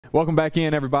Welcome back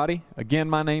in, everybody. Again,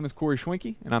 my name is Corey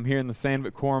Schwenke, and I'm here in the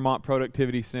Sandvik CoroMill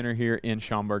Productivity Center here in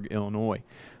Schaumburg, Illinois.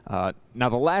 Now,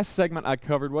 the last segment I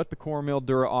covered what the CoroMill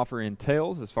Dura offer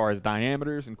entails as far as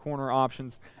diameters and corner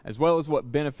options, as well as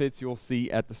what benefits you'll see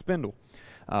at the spindle.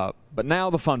 But now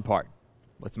the fun part.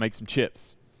 Let's make some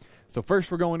chips. So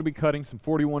first, we're going to be cutting some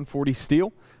 4140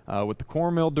 steel with the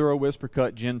CoroMill Dura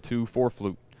WhisperKut Gen2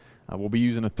 4-flute. We'll be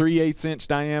using a 3/8 inch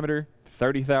diameter,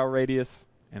 30 thou radius,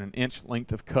 and an inch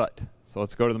length of cut. So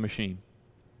let's go to the machine.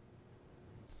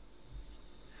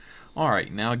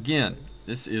 Alright, now again,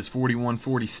 this is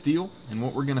 4140 steel, and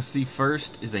what we're going to see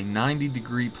first is a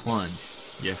 90-degree plunge.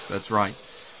 Yes, that's right.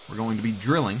 We're going to be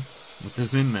drilling with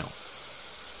this end mill.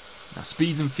 Now,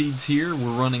 speeds and feeds here,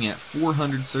 we're running at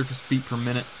 400 surface feet per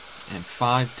minute and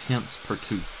 5/10 per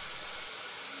tooth.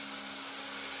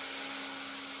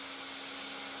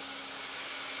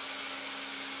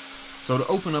 So to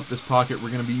open up this pocket, we're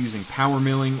going to be using power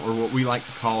milling, or what we like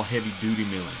to call heavy duty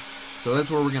milling. So that's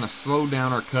where we're going to slow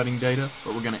down our cutting data,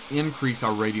 but we're going to increase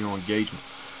our radial engagement.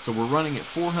 So we're running at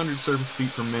 400 surface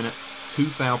feet per minute, 2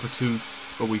 thou per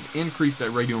tooth, but we've increased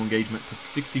that radial engagement to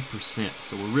 60%.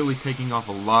 So we're really taking off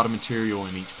a lot of material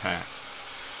in each pass.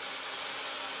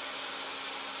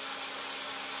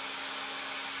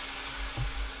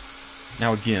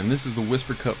 Now again, this is the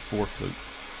WhisperKut 4-flute.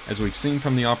 As we've seen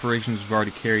from the operations we've already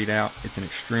carried out, it's an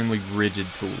extremely rigid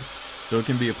tool. So it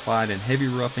can be applied in heavy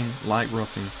roughing, light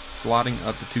roughing, slotting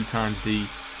up to 2x-D,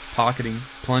 pocketing,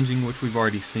 plunging, which we've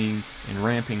already seen, and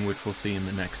ramping, which we'll see in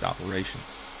the next operation.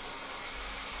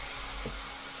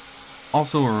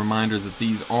 Also a reminder that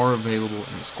these are available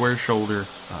in square shoulder,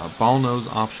 ball nose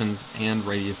options, and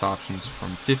radius options from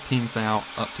 15 thou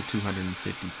up to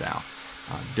 250 thou.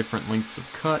 Different lengths of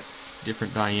cut,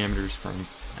 different diameters from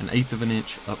 1/8 of an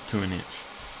inch up to an inch.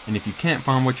 And if you can't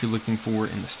find what you're looking for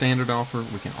in the standard offer,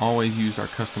 we can always use our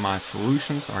customized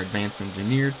solutions, our advanced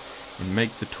engineered, and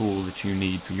make the tool that you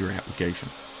need for your application.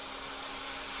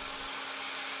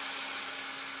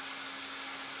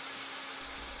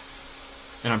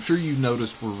 And I'm sure you've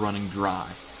noticed we're running dry,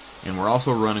 and we're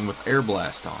also running with air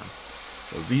blast on.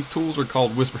 So these tools are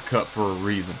called WhisperKut for a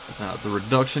reason. The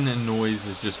reduction in noise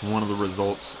is just one of the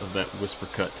results of that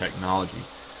WhisperKut technology.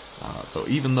 So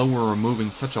even though we're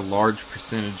removing such a large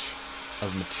percentage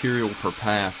of material per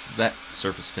pass, that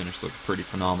surface finish looks pretty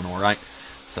phenomenal, right?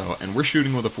 So, and we're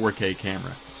shooting with a 4K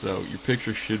camera, so your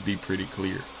picture should be pretty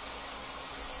clear.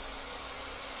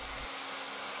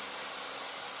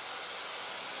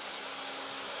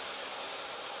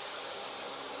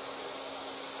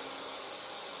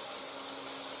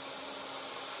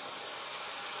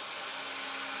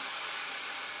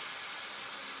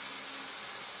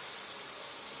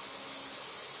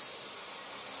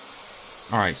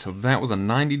 Alright, so that was a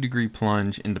 90-degree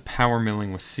plunge into power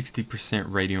milling with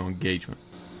 60% radial engagement.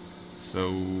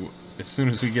 So as soon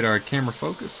as we get our camera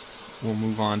focused, we'll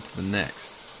move on to the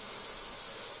next.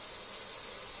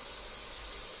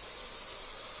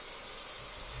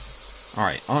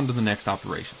 Alright, on to the next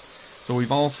operation. So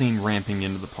we've all seen ramping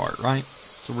into the part, right?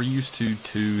 So we're used to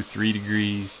 2, 3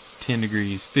 degrees, 10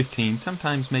 degrees, 15,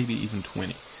 sometimes maybe even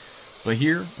 20. But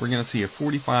here, we're going to see a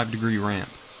 45-degree ramp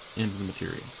into the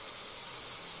material.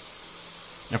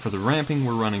 Now for the ramping,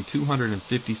 we're running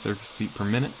 250 surface feet per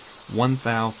minute, 1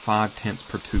 thou 5/10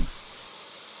 per tooth.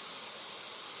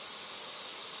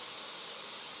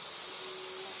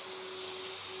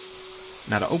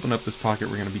 Now to open up this pocket,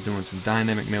 we're going to be doing some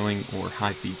dynamic milling or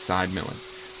high feed side milling.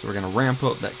 So we're going to ramp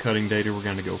up that cutting data. We're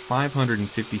going to go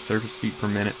 550 surface feet per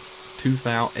minute, 2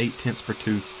 thou 8/10 per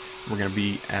tooth. We're going to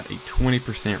be at a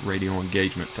 20% radial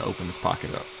engagement to open this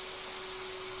pocket up.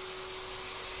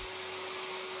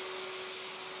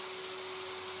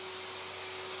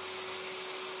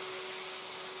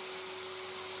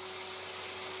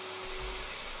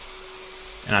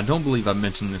 And I don't believe I've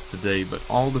mentioned this today, but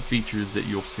all the features that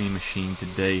you'll see machined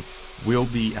today will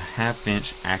be a 1/2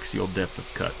 inch axial depth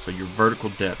of cut. So your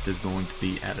vertical depth is going to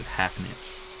be at a 1/2 inch.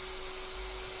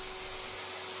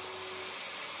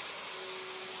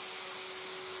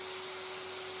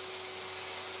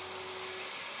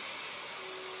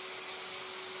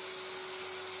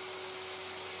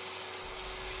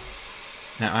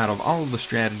 Now out of all of the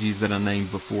strategies that I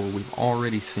named before, we've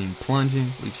already seen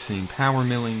plunging, we've seen power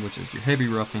milling, which is your heavy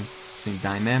roughing, we've seen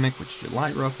dynamic, which is your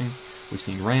light roughing, we've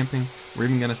seen ramping, we're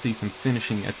even going to see some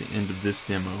finishing at the end of this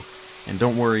demo, and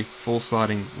don't worry, full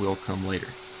slotting will come later.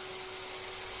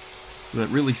 So that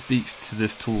really speaks to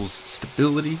this tool's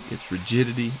stability, its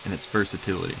rigidity, and its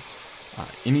versatility.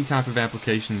 Any type of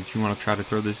application that you want to try to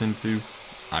throw this into,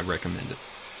 I recommend it.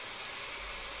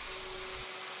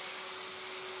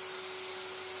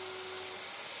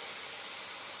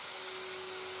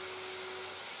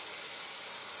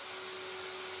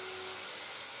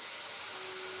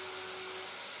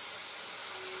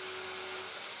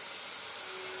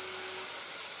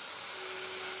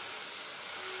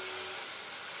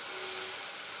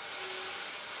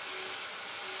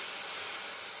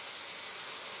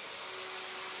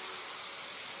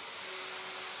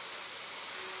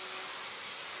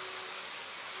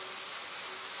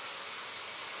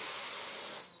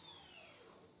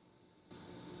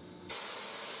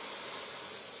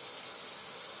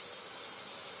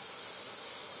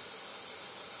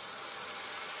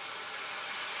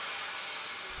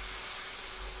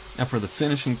 Now for the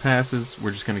finishing passes,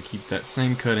 we're just going to keep that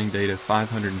same cutting data,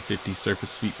 550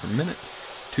 surface feet per minute,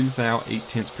 2 thou,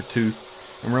 8/10 per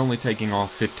tooth, and we're only taking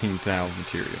off 15 thou of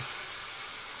material.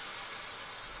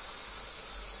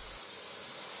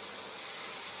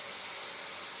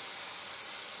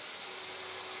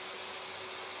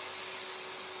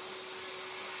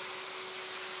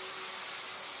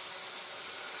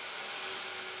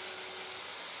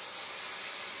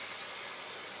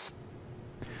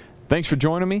 Thanks for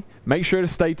joining me. Make sure to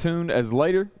stay tuned, as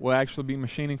later we'll actually be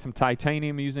machining some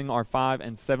titanium using our 5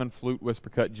 and 7 flute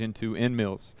WhisperKut Gen 2 end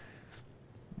mills.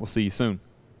 We'll see you soon.